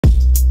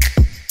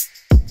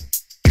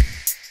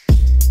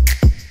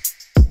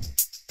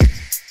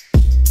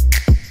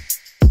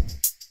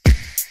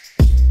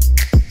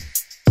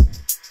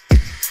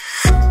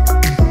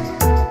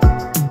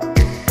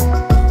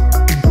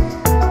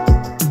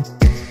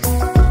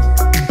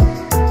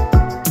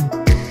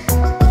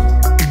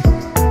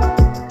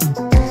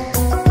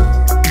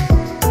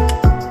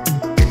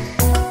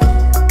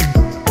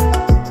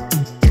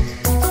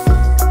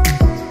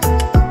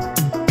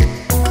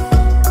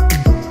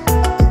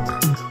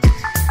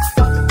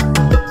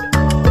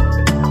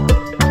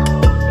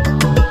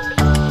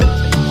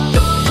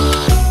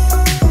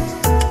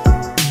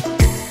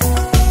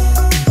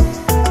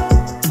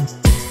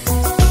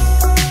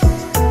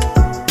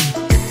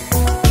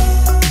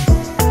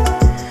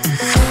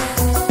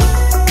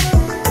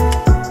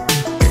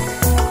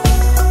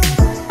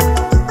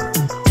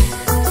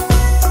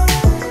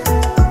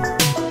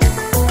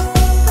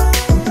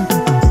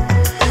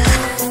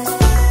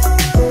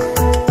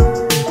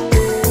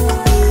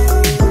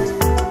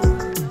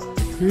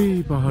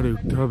পাহাড়ে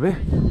উঠতে হবে,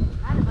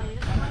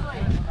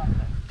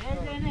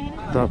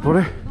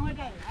 তারপরে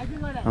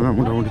আমরা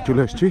মোটামুটি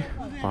চলে এসেছি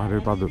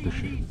পাহাড়ের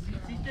পাদদেশে।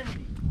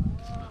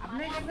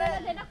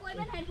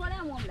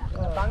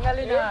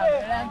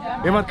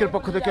 এমার্কের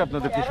পক্ষ থেকে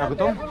আপনাদেরকে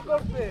স্বাগতম।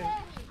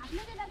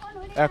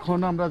 এখন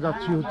আমরা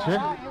যাচ্ছি হচ্ছে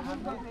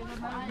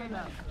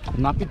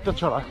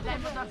নাপিত্তাছড়া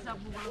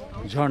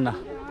ঝর্ণা।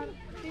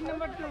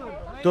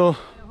 তো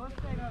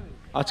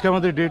আজকে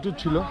আমাদের ডে 2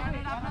 ছিল।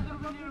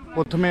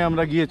 প্রথমে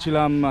আমরা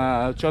গিয়েছিলাম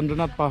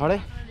চন্দ্রনাথ পাহাড়ে,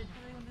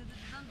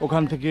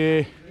 ওখান থেকে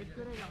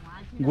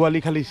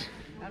গোয়ালিখালি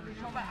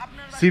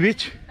সি বিচ,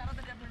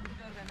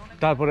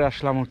 তারপরে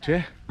আসলাম হচ্ছে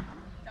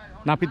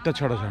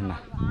নাপিত্তাছড়া ঝর্ণা।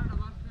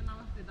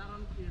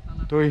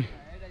 তো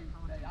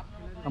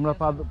আমরা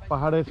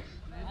পাহাড়ের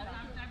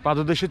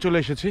পাদদেশে চলে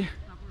এসেছি।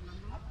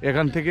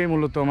 এখান থেকেই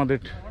মূলত আমাদের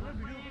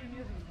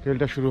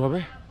ট্রেলটা শুরু হবে।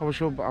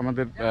 অবশ্য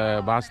আমাদের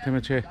বাস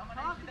থেমেছে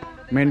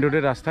মেন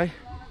রোডের রাস্তায়,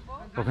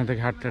 ওখান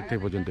থেকে হাঁটতে হাঁটতে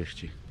পর্যন্ত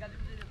এসেছি।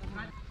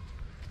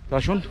 তো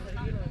আসুন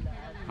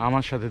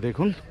আমার সাথে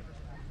দেখুন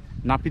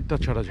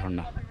নাপিত্তাছড়া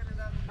ঝর্ণা।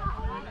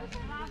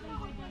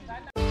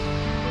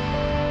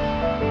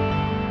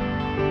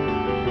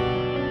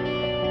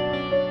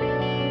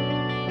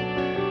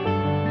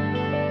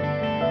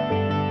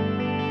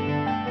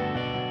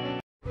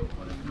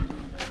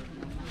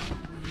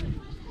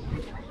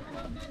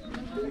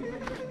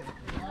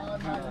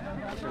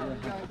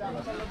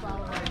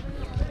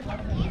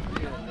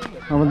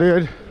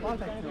 আমাদের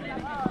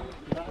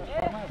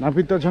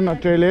নাপিত্তাছড়া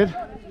ট্রেলের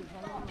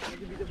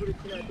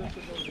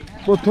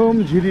প্রথম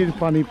ঝিরির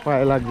পানি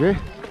পায়ে লাগবে।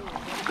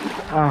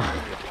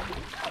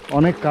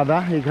 অনেক কাদা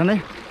এখানে।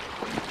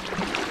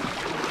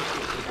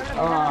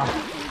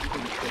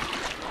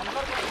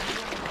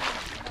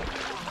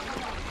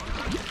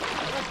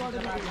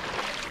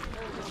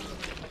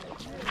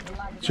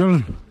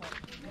 চলুন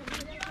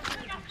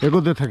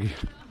এগোতে থাকি।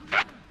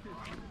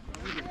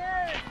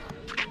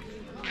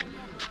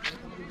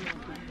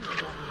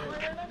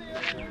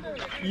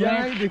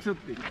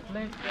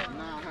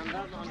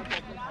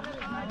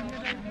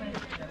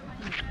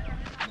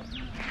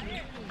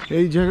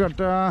 এই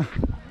জায়গাটা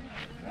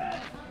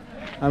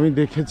আমি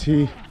দেখেছি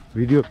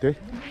ভিডিওতে,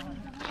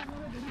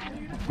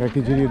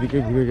 একই ঝিরি এদিকে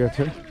ঘুরে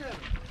গেছে।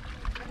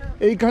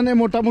 এইখানে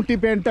মোটামুটি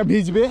প্যান্টটা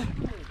ভিজবে,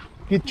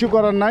 কিচ্ছু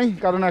করার নাই,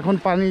 কারণ এখন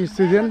পানির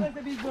সিজন।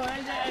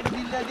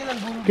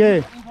 কে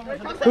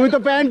তুমি তো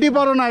প্যান্টই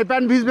পরো নাই,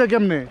 প্যান্ট ভিজবে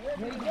কেমনে?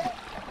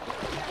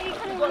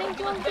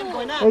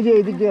 এই যে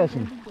এইদিক দিয়ে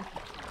আসুন।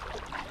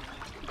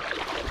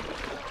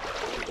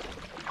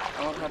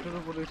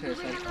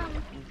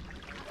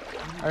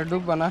 আর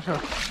ডুববা না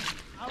সব।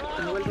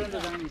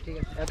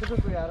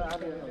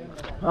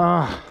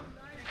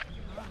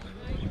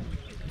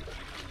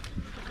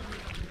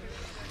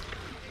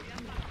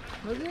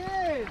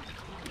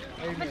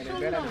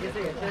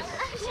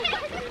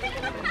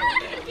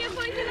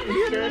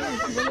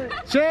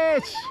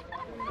 শেষ,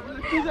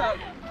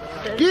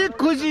 কি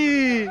খুশি,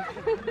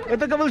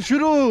 এটা কেবল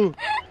শুরু।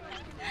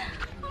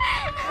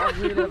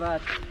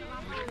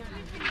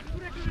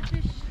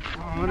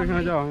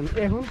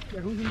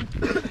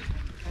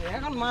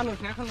 এখন মানুষ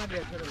এখন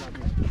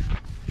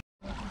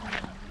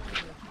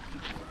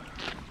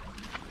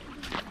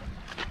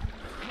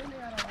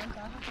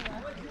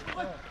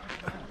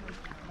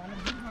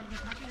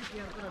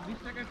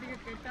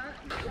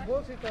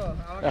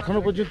এখনো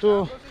পর্যন্ত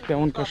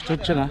তেমন কষ্ট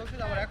হচ্ছে না,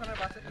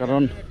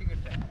 কারণ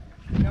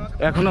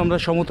এখন আমরা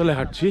সমতলে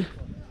হাঁটছি।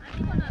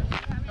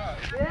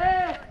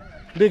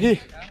 দেখি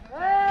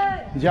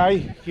যাই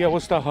কি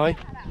অবস্থা হয়।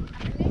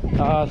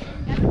 আর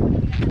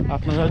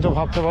আপনারা হয়তো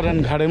ভাবতে পারেন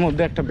ঘাড়ের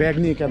মধ্যে একটা ব্যাগ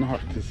নিয়ে কেন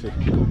হাঁটতেছে,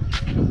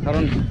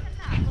 কারণ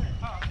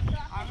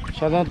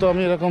সাধারণত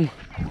আমি এরকম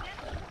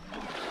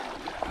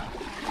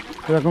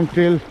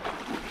ট্রেল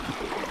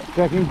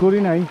ট্রেকিং করি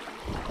নাই,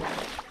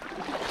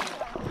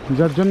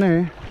 যার জন্যে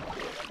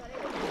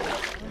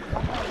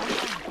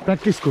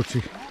প্র্যাকটিস করছি।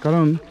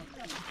 কারণ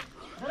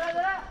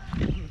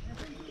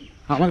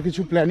আমার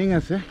কিছু প্ল্যানিং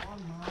আছে,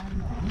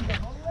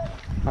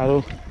 আরও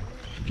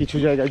কিছু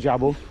জায়গায়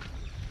যাব।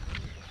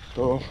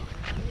 তো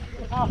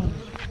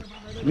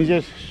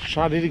নিজের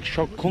শারীরিক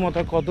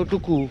সক্ষমতা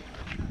কতটুকু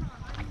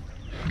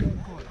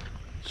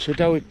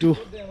সেটাও একটু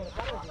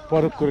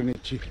পরখ করে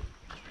নিচ্ছি,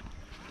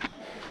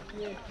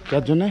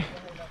 যার জন্যে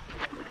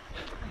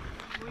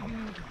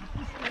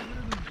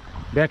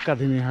ব্যাগ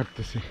কাঁধে নিয়ে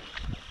হাঁটতেছি।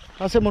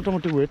 আছে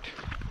মোটামুটি ওয়েট।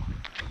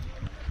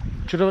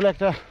 ছোটোবেলায়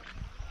একটা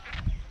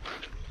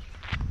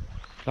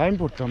লাইন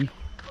পড়তাম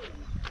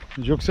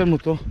জোকসের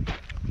মতো,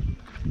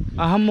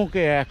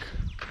 আহাম্মকে এক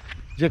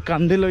যে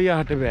কান্দে লইয়া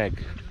হাঁটে ব্যাগ।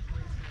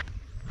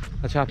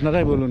 আচ্ছা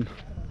আপনারাই বলুন,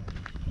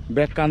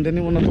 ব্যাগ কান্দে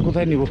নিব না তো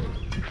কোথায় নিব?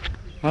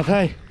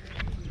 মাথায়।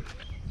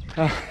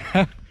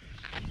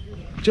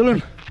 চলুন,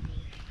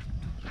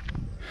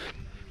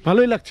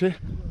 ভালোই লাগছে,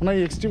 মনে হয়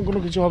এক্সট্রিম কোনো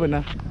কিছু হবে না।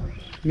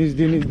 নিজ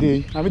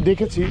দিয়েই আমি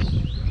দেখেছি,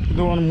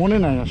 কিন্তু আমার মনে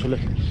নাই আসলে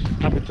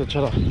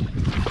নাপিত্তাছড়া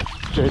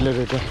ট্রেইলের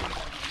এটা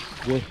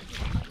যে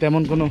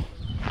তেমন কোনো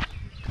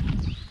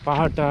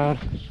পাহাড়টা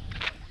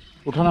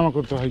ওঠানামা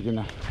করতে হয়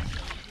কিনা।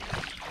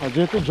 আর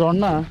যেহেতু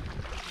ঝর্ণা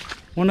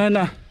মনে হয়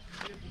না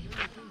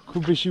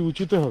খুব বেশি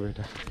উঁচুতে হবে,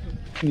 এটা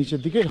নিচের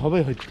দিকে হবে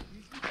হয়তো,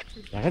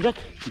 দেখা যাক,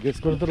 গেস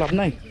করে তো লাভ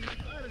নাই,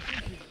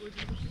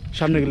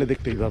 সামনে গেলে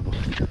দেখতেই পারবো।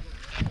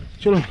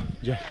 চলো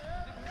যাই।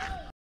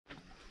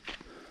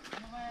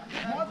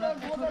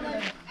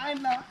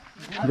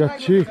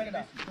 যাচ্ছি,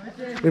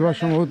 এবার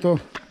সম্ভবত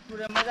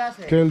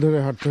ট্রেল ধরে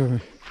হাঁটতে হবে,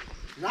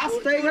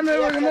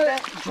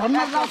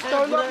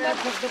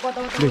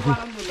 দেখি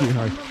কি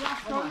হয়।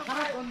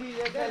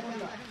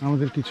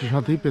 আমাদের কিছু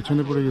সাথী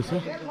পেছনে পড়ে গেছে।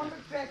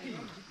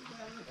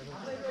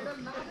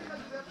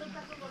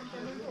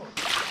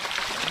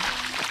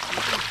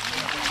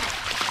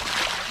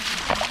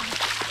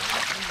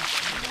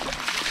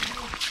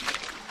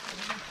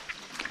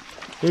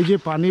 এই যে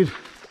পানির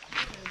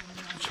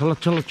ছলাৎ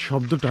ছলাৎ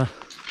শব্দটা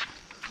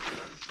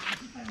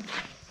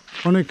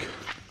অনেক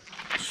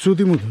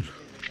শ্রুতিমধুর,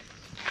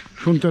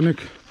 শুনতে অনেক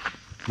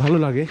ভালো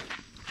লাগে,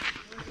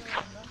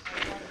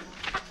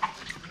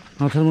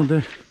 মাথার মধ্যে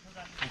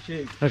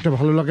একটা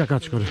ভালো লাগা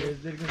কাজ করে।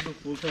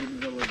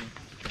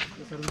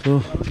 তো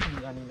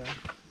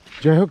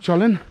যাই হোক,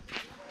 চলেন,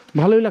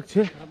 ভালোই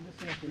লাগছে,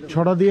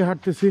 ছড়া দিয়ে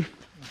হাঁটতেছি,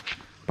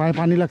 পায়ে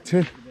পানি লাগছে,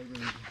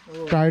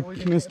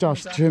 টায়ার্ডনেসটা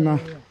আসছে না।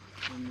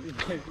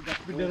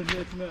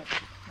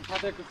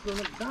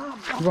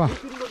 বাহ,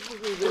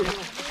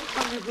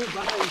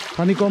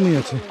 পানি কমই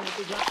আছে,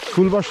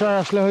 ফুল বর্ষায়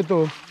আসলে হয়তো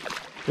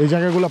এই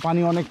জায়গাগুলো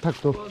পানি অনেক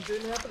থাকতো,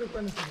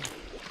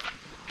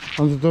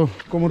 অন্তত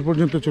কোমর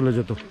পর্যন্ত চলে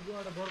যেত।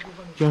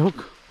 যাই হোক,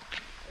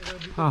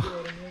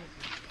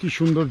 কি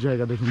সুন্দর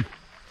জায়গা দেখুন,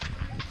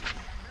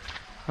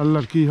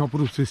 আল্লাহর কি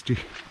অপরূপ সৃষ্টি,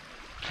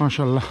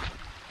 মাশাআল্লাহ,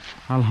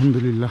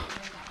 আলহামদুলিল্লাহ।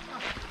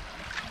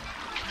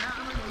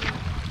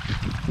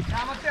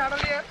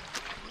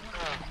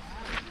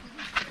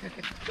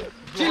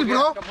 চিল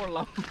ব্রো,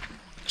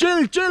 চিল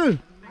চিল,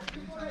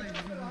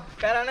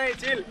 প্যারা নাই,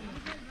 চিল।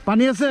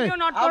 পানি আছে?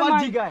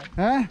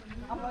 হ্যাঁ,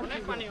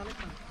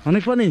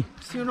 অনেক পানি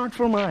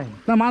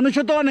না,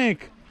 মানুষও তো অনেক,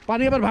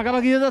 পানি আবার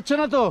ভাগাভাগি হয়ে যাচ্ছে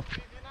না তো?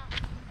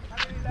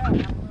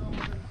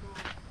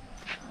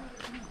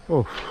 ও,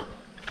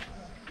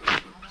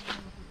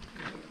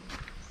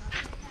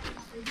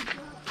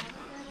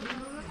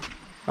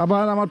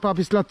 আবার আমার পা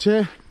পিছলাচ্ছে,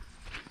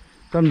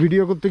 কারণ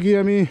ভিডিও করতে গিয়ে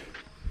আমি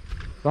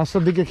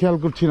রাস্তার দিকে খেয়াল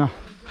করছি না।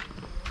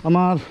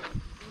 আমার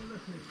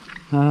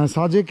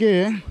সাজেকে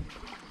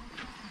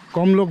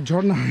কমলোক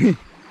ঝর্ণায়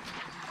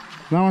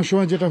নামার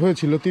সময় যেটা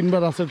হয়েছিল, 3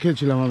 বার আছর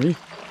খেয়েছিলাম আমি।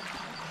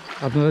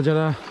 আপনারা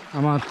যারা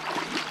আমার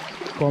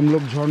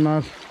কমলোক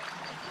ঝর্ণার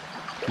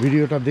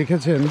ভিডিওটা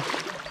দেখেছেন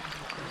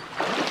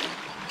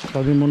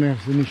তাদের মনে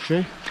আছে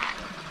নিশ্চয়ই,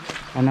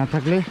 আর না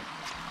থাকলে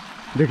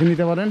দেখে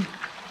নিতে পারেন,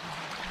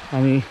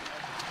 আমি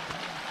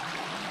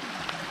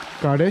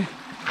কার্ডে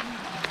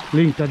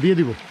লিঙ্কটা দিয়ে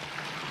দিব।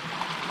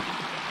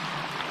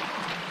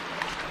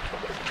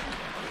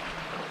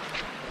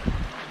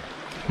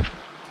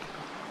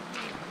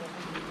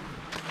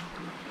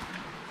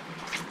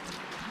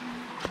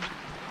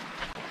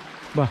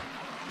 বাহ,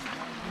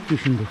 কি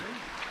সুন্দর।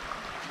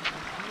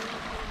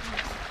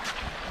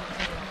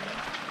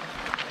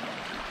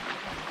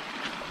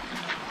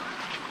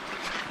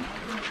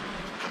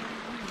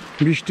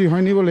 বৃষ্টি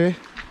হয়নি বলে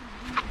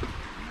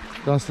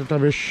রাস্তাটা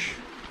বেশ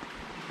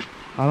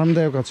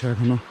আরামদায়ক আছে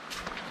এখনো।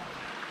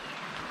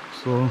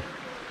 সো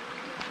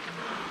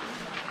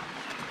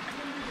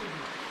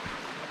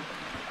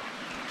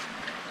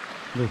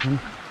দেখুন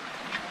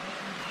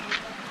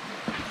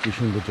কি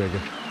সুন্দর জায়গা,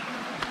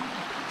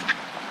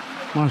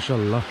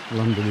 মাশাআল্লাহ,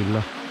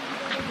 আলহামদুলিল্লাহ।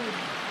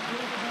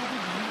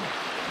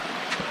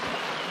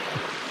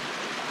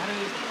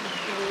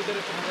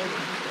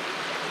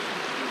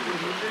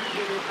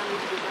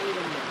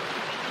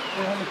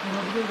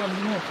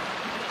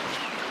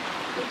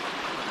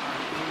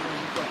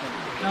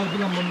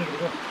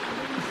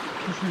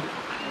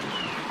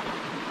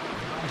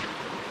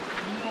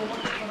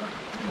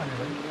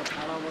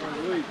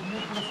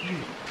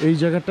 এই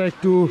জায়গাটা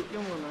একটু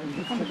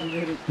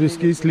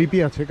রিস্কি, স্লিপি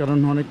আছে, কারণ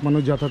অনেক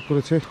মানুষ যাতায়াত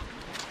করেছে,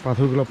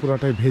 পাথরগুলো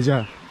পুরাটাই ভেজা,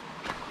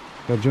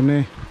 তার জন্যে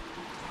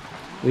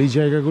এই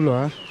জায়গাগুলো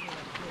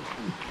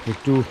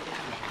একটু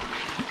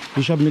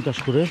হিসাব নিকাশ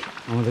করে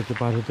আমাদেরকে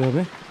পার হতে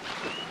হবে।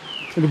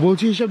 কিন্তু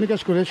বলছি হিসাব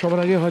নিকাশ করে,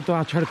 সবার আগে হয়তো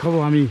আছাড় খাবো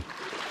আমি।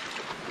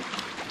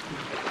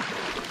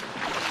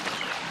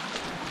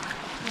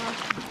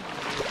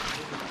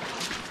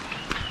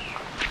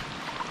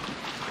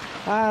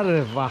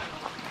 আরে বাহ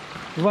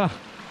বাহ,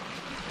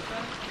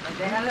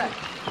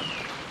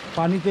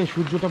 পানিতে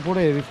সূর্যটা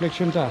পড়ে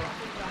রিফ্লেকশনটা,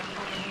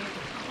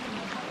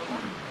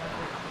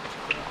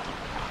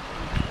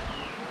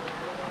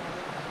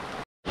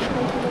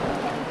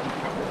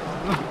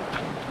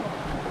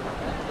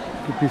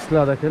 কি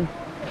পিছলা দেখেন,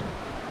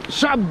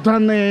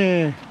 সাবধানে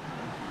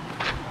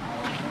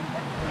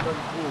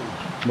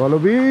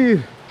বলবীর,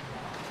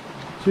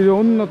 সে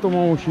অন্যতম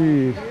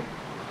শির।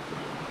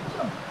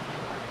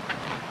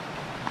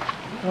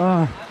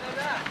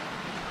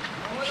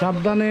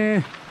 সাবধানে,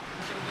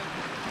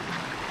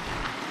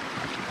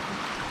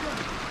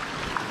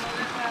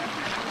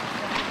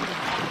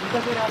 যেই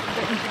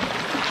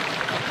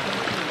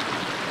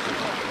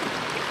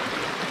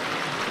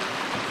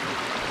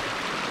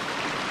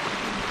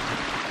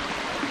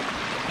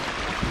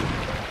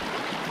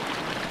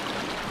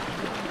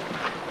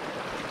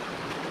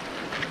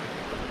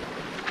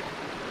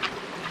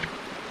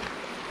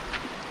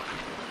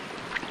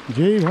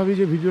ভাবি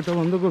যে ভিডিওটা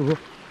বন্ধ করব,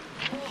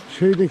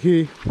 সেই দেখি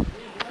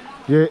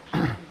যে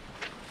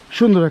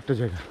সুন্দর একটা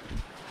জায়গা।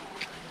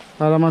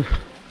 আর আমার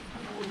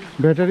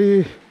ব্যাটারি,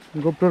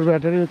 গোপ্রোর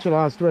ব্যাটারি হচ্ছে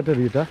লাস্ট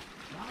ব্যাটারি। এটা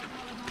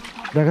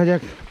দেখা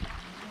যাক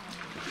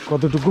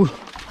কতটুকু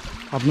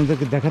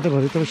আপনাদেরকে দেখাতে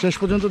পারি। তবে শেষ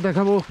পর্যন্ত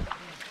দেখাবো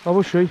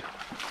অবশ্যই।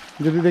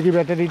 যদি দেখি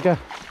ব্যাটারিটা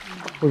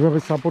ওইভাবে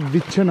সাপোর্ট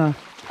দিচ্ছে না,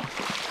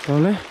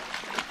 তাহলে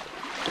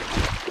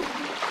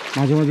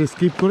মাঝে মাঝে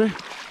স্কিপ করে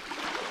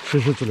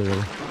শেষে চলে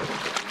যাবে।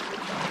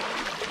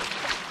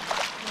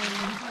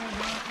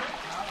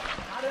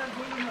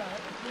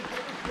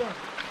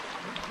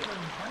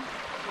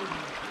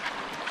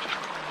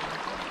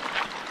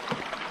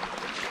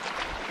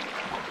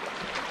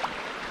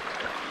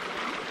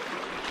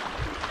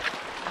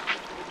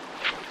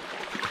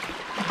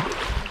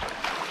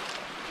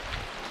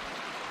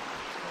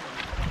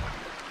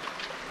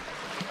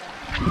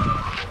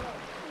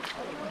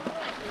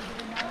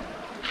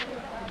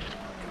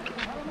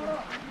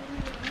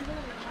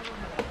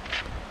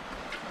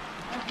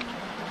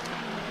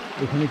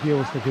 এখানে কি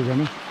অবস্থা কে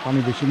জানে, পানি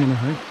বেশি মনে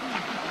হয়।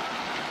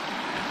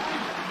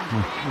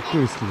 হ্যাঁ, একটু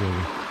রিস্কি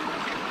যাবে।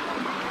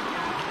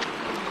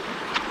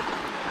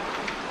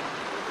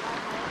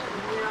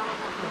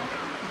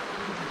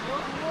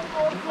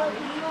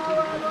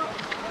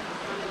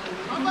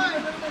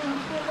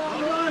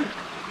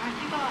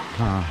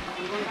 হ্যাঁ,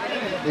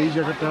 এই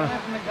জায়গাটা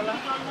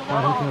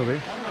পার হতে হবে।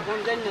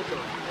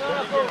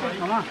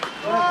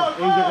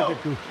 এই জায়গাটা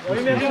একটু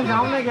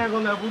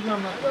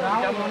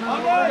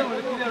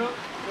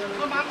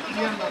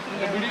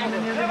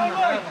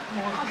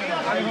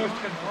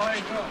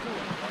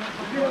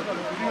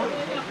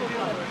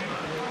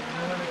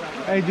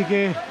এইদিকে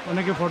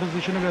অনেকে ফটো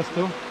সেশনে ব্যস্ত।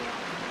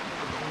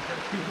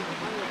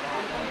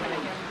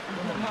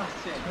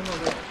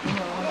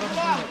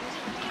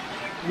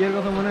 ইয়ের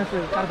কথা মনে আছে?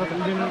 কার কথা?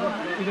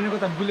 ইডেনের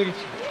কথা ভুলে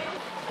গেছি।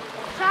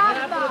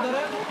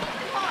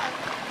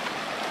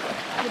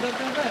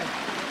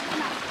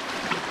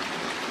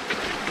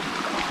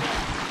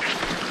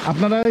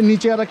 আপনারা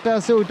নিচে আর একটা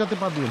আছে, ওইটাতে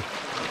পা দিন।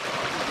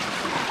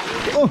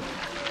 ও,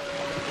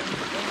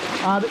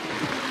 আর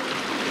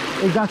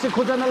এই গাছে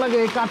খোঁচা না লাগে,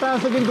 এই কাটা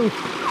আছে কিন্তু,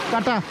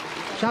 কাটা,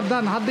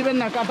 সাবধান, হাত দিবেন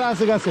না, কাটা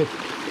আছে গাছে।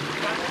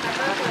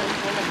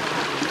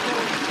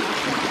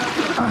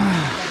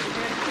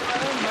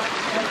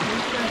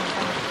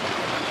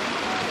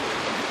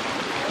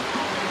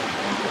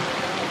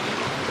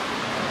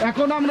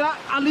 এখন আমরা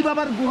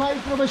আলিবাবার গুহায়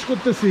প্রবেশ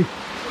করতেছি।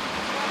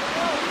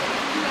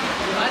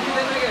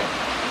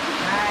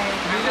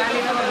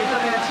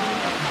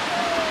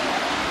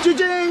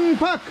 চিচিং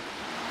ফাক।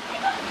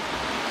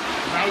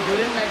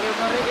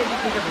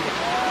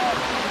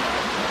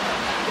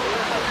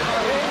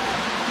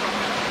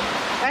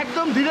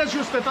 একদম ধীরে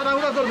সুস্থে,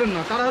 তাড়াহুড়া করবেন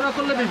না, তাড়াহুড়া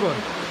করলে বিপদ।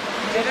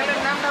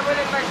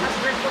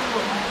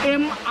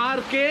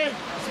 MRK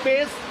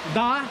স্পেস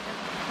দা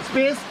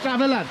স্পেস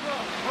ট্রাভেলার।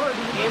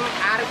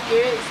 MRK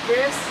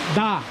স্পেস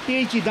দা,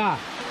 TH দা,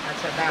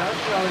 আচ্ছা দা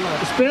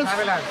স্পেস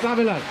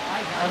ট্রাভেলার।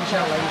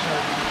 ইনশাআল্লাহ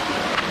ইনশাআল্লাহ।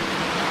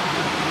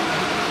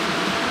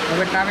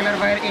 তবে ট্রাভেলার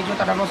ভাইয়ের এই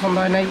জুতাটা পছন্দ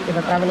হয় নাই,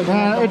 এটা ট্রাভেলের জন্য।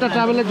 হ্যাঁ, এটা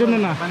ট্রাভেলের জন্য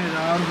না।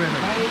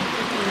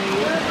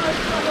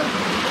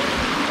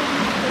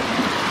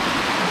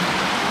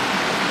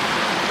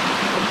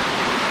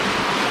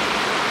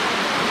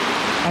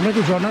 আমরা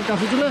কি ঝর্ণার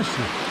কাছে চলে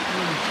আসছি?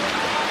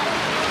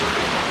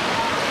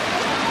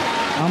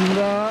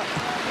 আমরা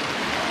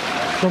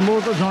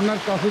সম্ভবত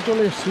ঝর্ণার কাছে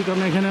চলে এসেছি,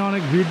 কারণ এখানে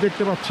অনেক ভিড়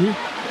দেখতে পাচ্ছি।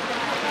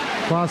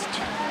 ফার্স্ট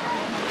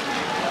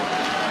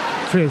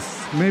ফেস,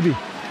 মেবি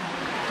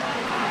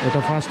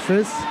এটা ফার্স্ট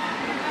ফেস।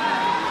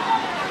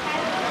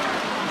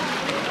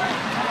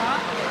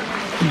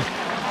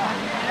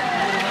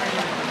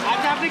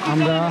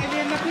 আমরা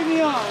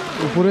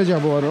উপরে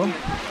যাব আরো।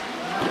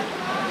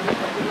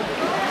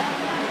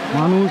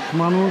 মানুষ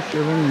মানুষ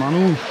এবং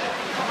মানুষ।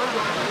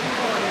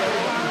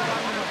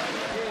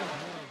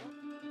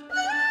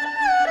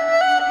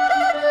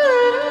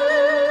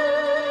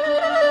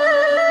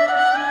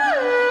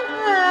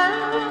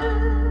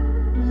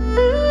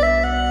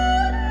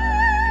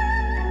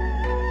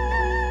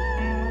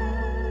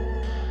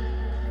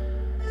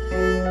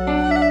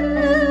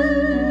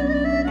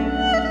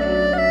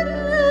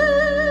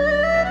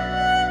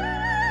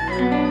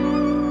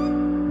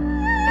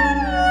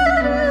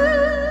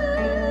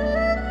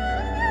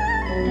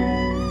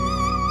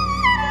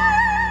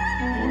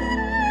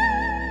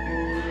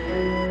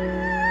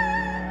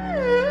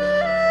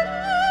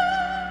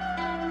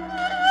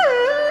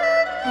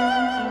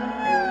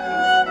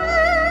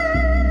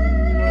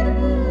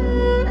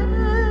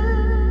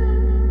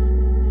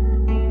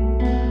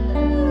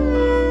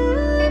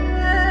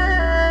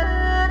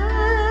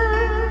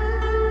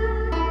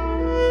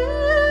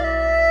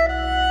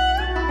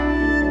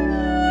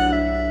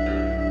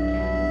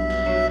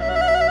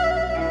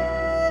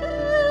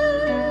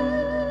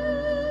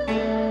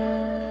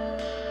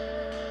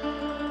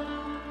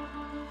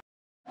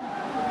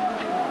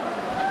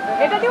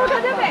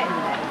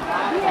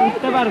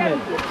 পারবে।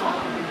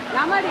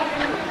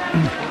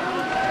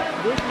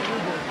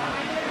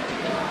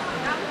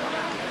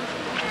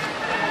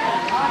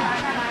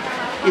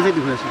 এই সাইডে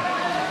ঘুরে আসে,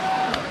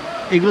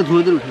 এগুলো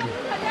ধরে ধরে উঠে।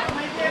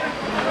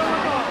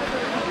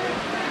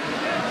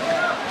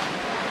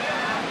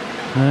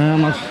 হ্যাঁ,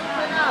 আমার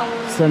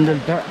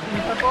স্যান্ডেলটা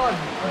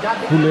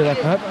খুলে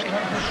রাখার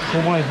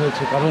সময়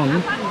হয়েছে, কারণ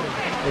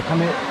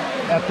এখানে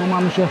এত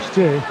মানুষ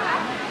আসছে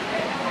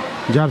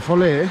যার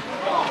ফলে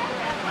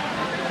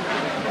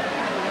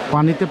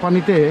পানিতে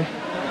পানিতে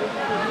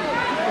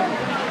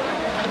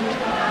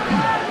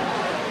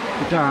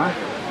এটা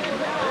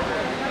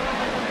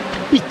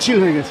পিচ্ছিল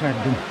হয়ে গেছে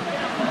একদম।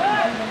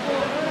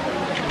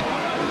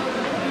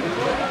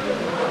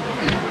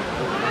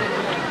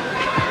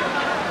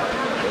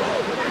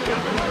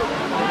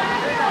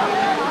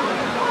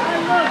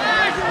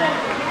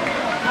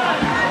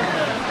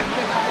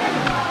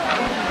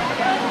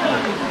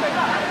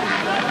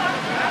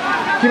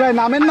 কি ভাই,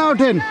 নামেন না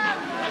ওঠেন?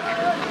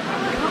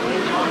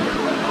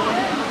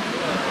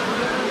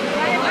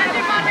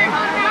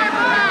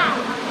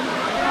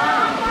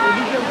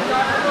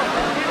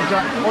 এটা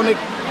অনেক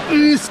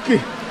রিস্কি,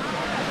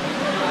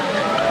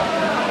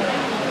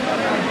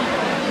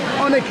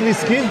 অনেক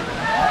রিস্কি।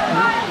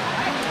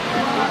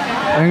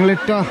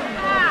 অ্যাংলেটটা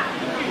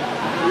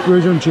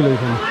প্রয়োজন ছিল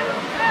এখানে।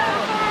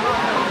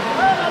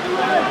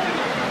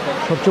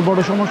 সবচেয়ে বড়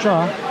সমস্যা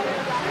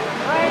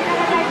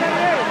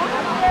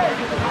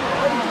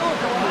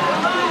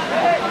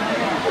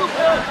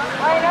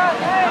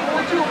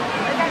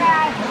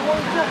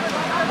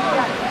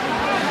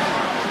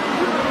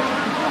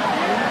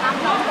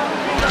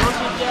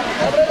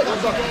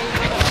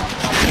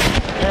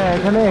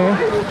এখানে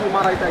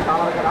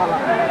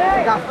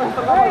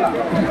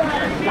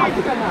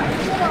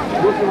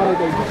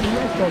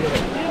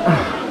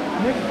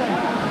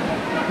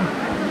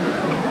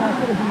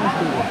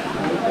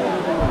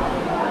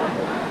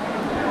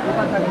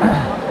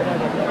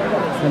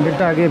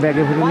স্যান্ডেলটা আগে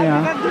ব্যাগে ভরে নেওয়া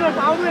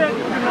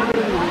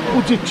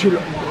উচিত ছিল।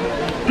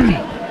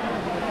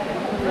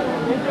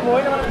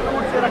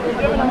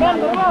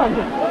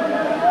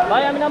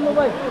 ভাই আমি নামবো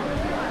ভাই।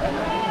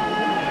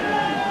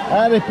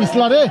 আরে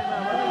পিছলা রে।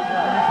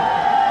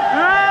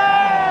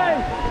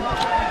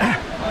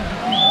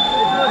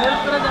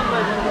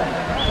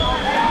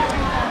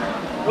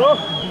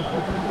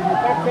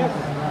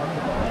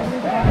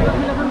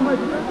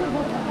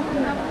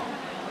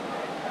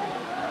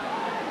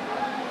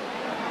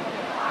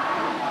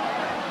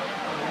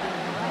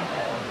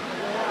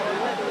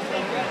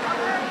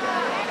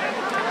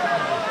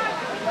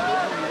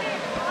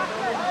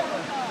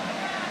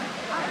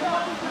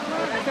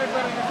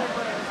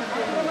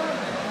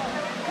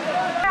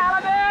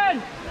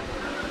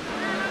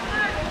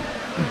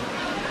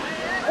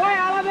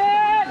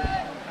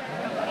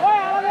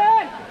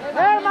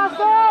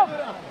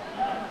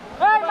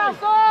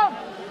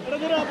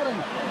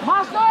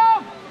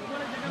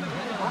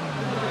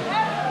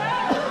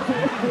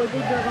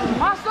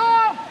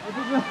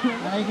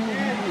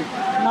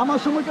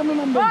 নামার সময় কেন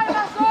নামবে?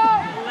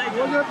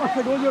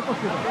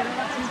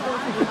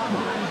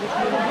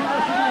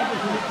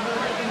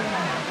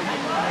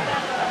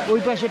 ওই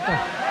পাশেরটা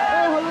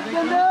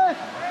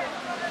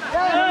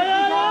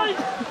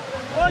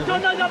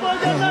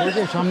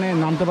সামনে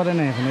নামতে পারে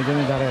না এখন, এই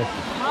জন্য দাঁড়ায় আছে।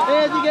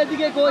 এদিকে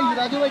এদিকে কই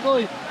রাজু ভাই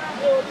কই?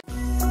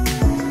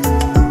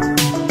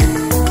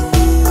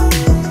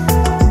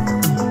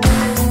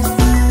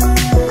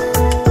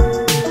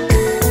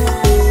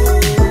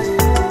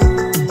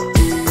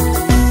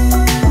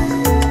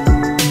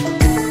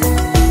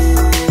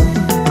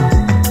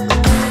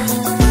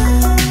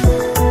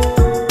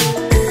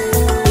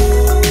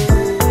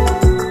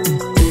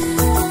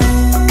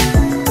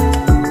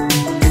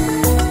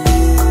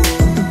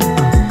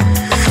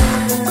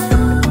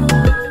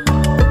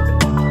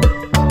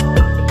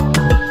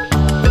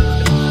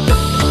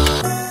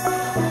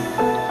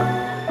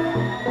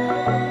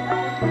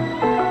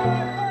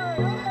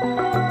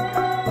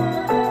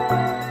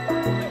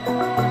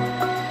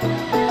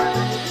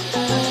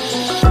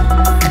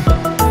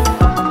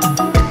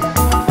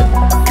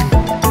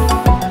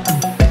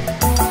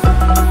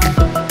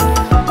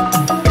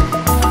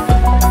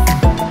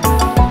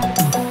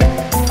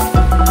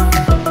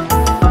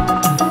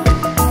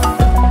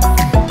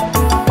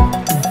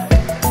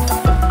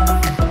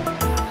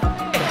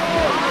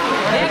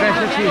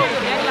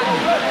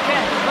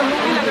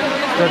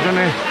 তার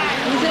জন্যে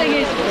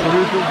ছবি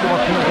তুলতে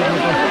পারছি না,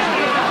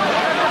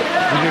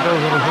 ভিডিওটাও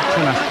ধরে হচ্ছে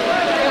না।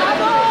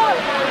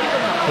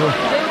 তো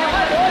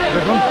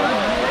দেখুন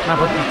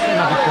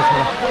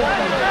নাপিতছড়া,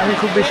 আমি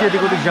খুব বেশি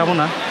এদিক ওদিক যাবো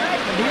না,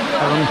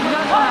 কারণ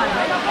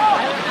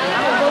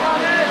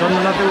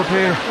চন্দ্রনাথে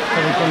উঠে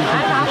তবে কন্ডিশন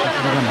খুব বেশি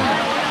সুবিধা না।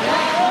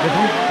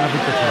 দেখুন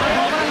নাপিতছড়া।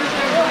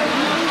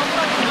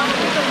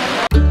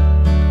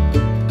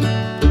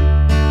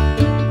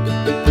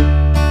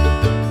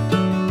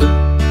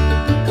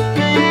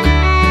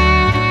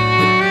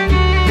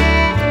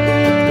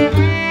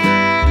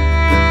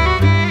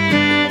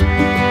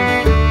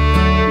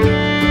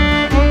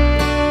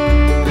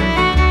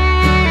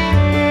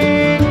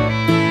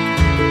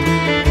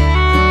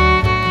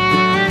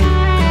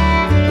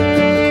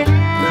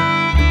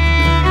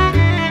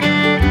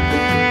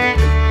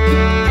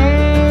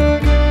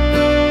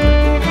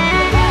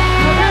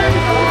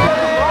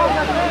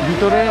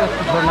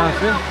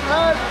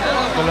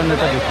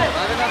 এটা দেখুন,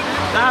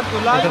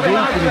 এটা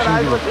দিয়েই ফিনিশিং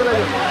দিব।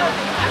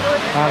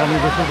 আর আমি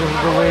বেশি বেশি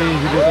করবো এই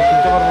ভিডিওটা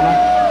তুলতে পারবো না,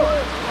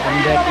 আমি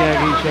দেখতে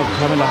আগেই সব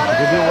ঝামেলা,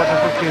 যদিও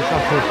ওয়াটারফল কেস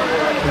আছে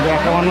কিন্তু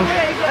একা মানুষ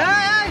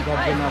যার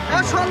জন্য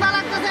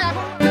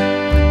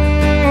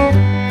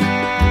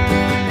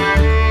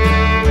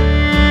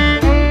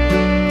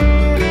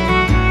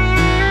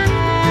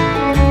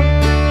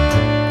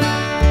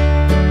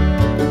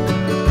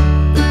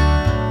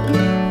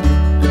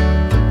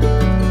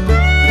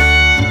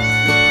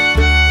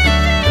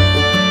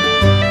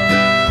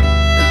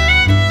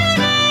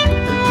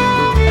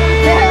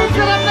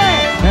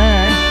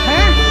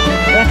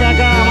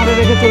একা আমাদের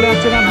রেখে চলে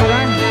আসছেন আপনারা।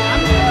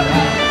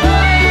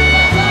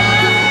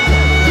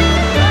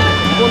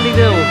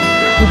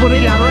 উপরে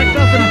কি আরো একটা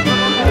আছে নাকি?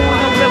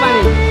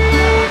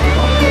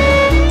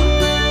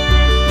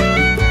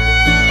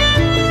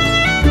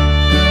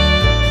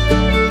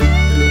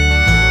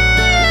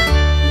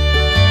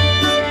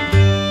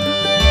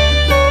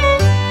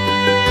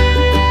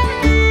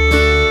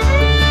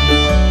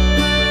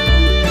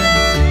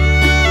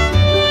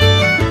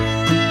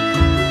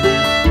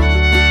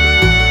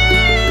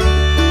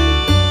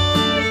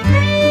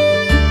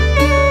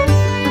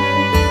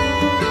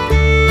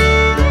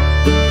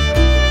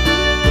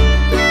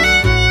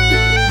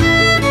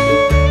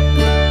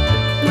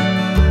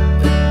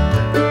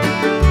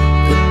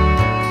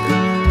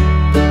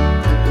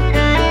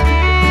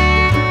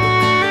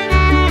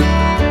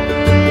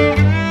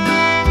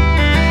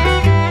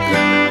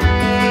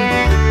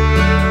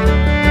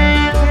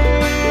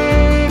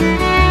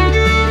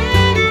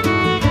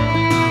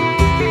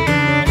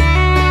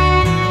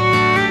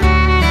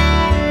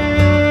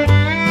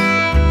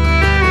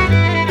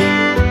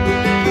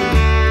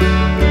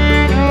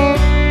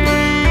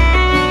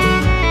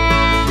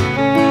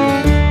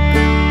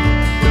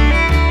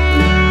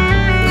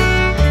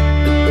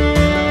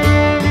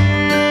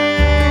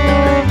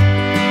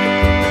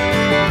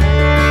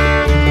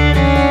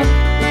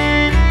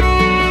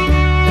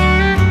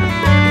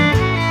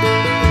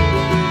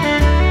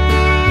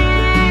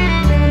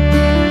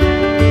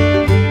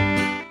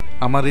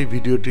 আমার এই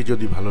ভিডিওটি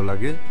যদি ভালো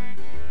লাগে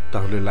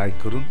তাহলে লাইক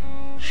করুন,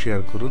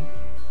 শেয়ার করুন,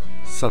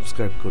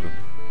 সাবস্ক্রাইব করুন।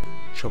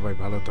 সবাই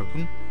ভালো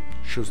থাকুন,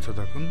 সুস্থ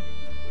থাকুন,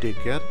 টেক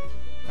কেয়ার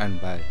অ্যান্ড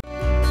বাই।